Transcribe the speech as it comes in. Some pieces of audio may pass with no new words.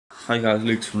Hi guys,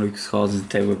 Luke from Lucas Cars, and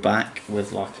today we're back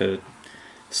with like a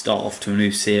start off to a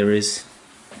new series.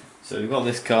 So we've got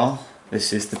this car.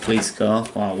 This is the police car.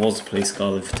 Well, it was a police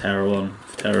car, the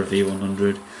Vitara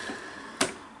V100.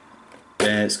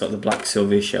 Yeah, it's got the black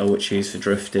Sylvia shell which I use for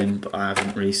drifting, but I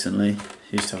haven't recently.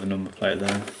 Used to have a number plate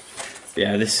there. But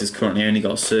yeah, this has currently only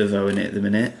got a servo in it at the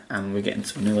minute, and we're getting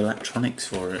some new electronics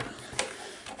for it.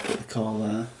 Put the car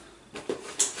there.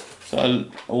 So I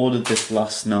ordered this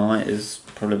last night. It was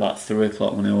probably about 3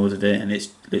 o'clock when I ordered it, and it's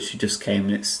literally just came,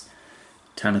 and it's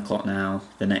 10 o'clock now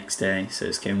the next day, so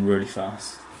it's came really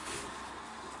fast.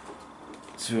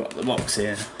 So we've got the box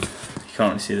here. You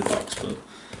can't really see the box, but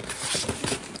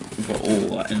we've got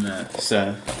all that in there.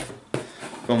 So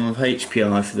I've gone with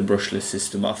HPI for the brushless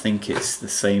system. I think it's the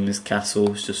same as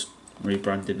Castle, it's just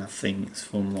rebranded, I think, it's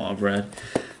from what I've read.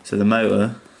 So the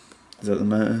motor, is that the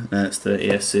motor? No, it's the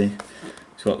ESC.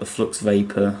 It's got the flux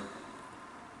vapor.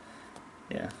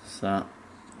 Yeah, it's that.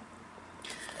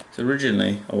 So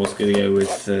originally I was going to go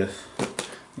with I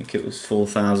think it was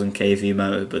 4000 kV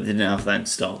motor, but they didn't have that in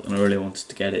stock and I really wanted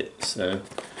to get it, so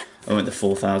I went the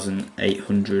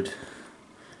 4800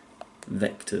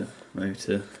 vector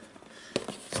motor.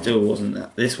 Still wasn't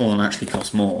that. This one actually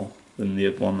cost more than the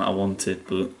one that I wanted,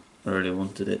 but I really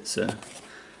wanted it, so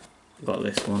I got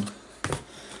this one.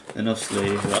 And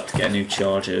obviously I had to get a new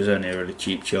charger. It was only a really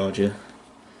cheap charger,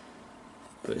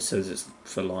 but it says it's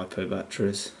for LiPo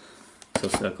batteries. So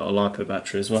obviously I've got a LiPo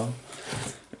battery as well,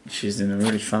 which is in a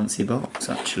really fancy box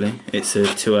actually. It's a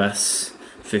 2S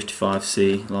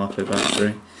 55C LiPo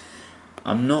battery.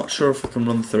 I'm not sure if I can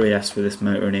run 3S with this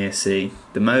motor and ESC.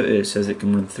 The motor says it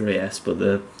can run 3S, but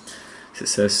it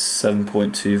says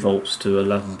 7.2 volts to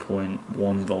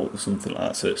 11.1 volt or something like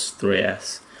that, so it's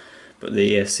 3S. But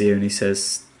the ESC only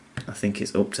says, I think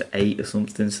it's up to 8 or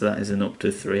something, so that isn't up to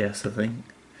 3S, I think.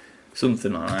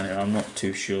 Something like that, anyway, I'm not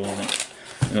too sure on it.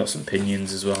 I've got some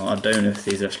pinions as well. I don't know if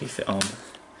these actually fit on,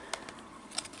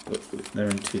 but they're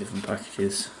in 2 different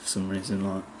packages for some reason,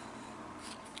 like.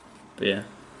 But yeah,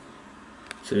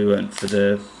 so we went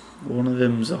for one of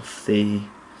them's off the,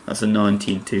 that's a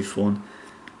 19 tooth one,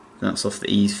 that's off the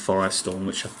E-Firestorm,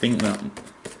 which I think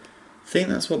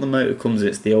that's what the motor comes with.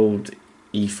 It's the old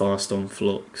E-Firestorm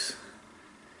Flux,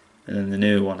 and then the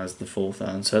new one has the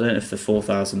 4000, so I don't know if the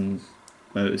 4000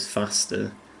 motor is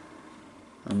faster,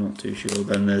 I'm not too sure.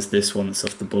 Then there's this one that's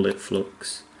off the Bullet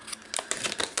Flux,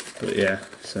 but yeah,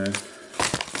 so,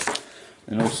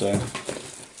 and also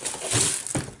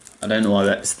I don't know why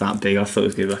that's that big. I thought it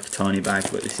was going to be like a tiny bag,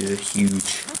 but this is a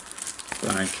huge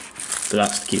bag, so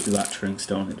that's to keep the battery in,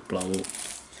 so I don't want it to blow up.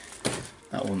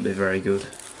 That wouldn't be very good.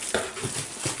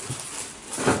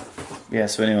 Yeah,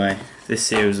 so anyway, this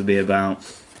series will be about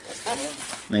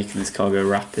making this car go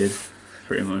rapid,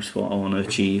 pretty much what I want to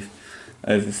achieve.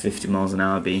 Over 50 miles an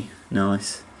hour would be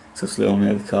nice. So obviously on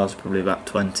the other cars probably about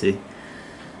 20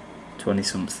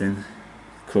 something.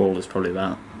 Crawler's probably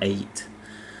about 8.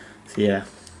 So yeah,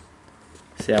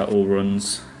 see how it all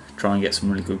runs, try and get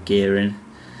some really good gear in.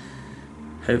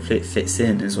 Hopefully it fits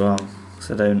in as well,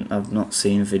 because I've not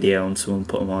seen a video on someone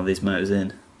putting one of these motors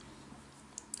in.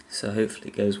 So hopefully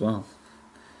it goes well.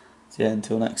 So yeah,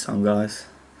 until next time guys,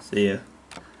 see ya.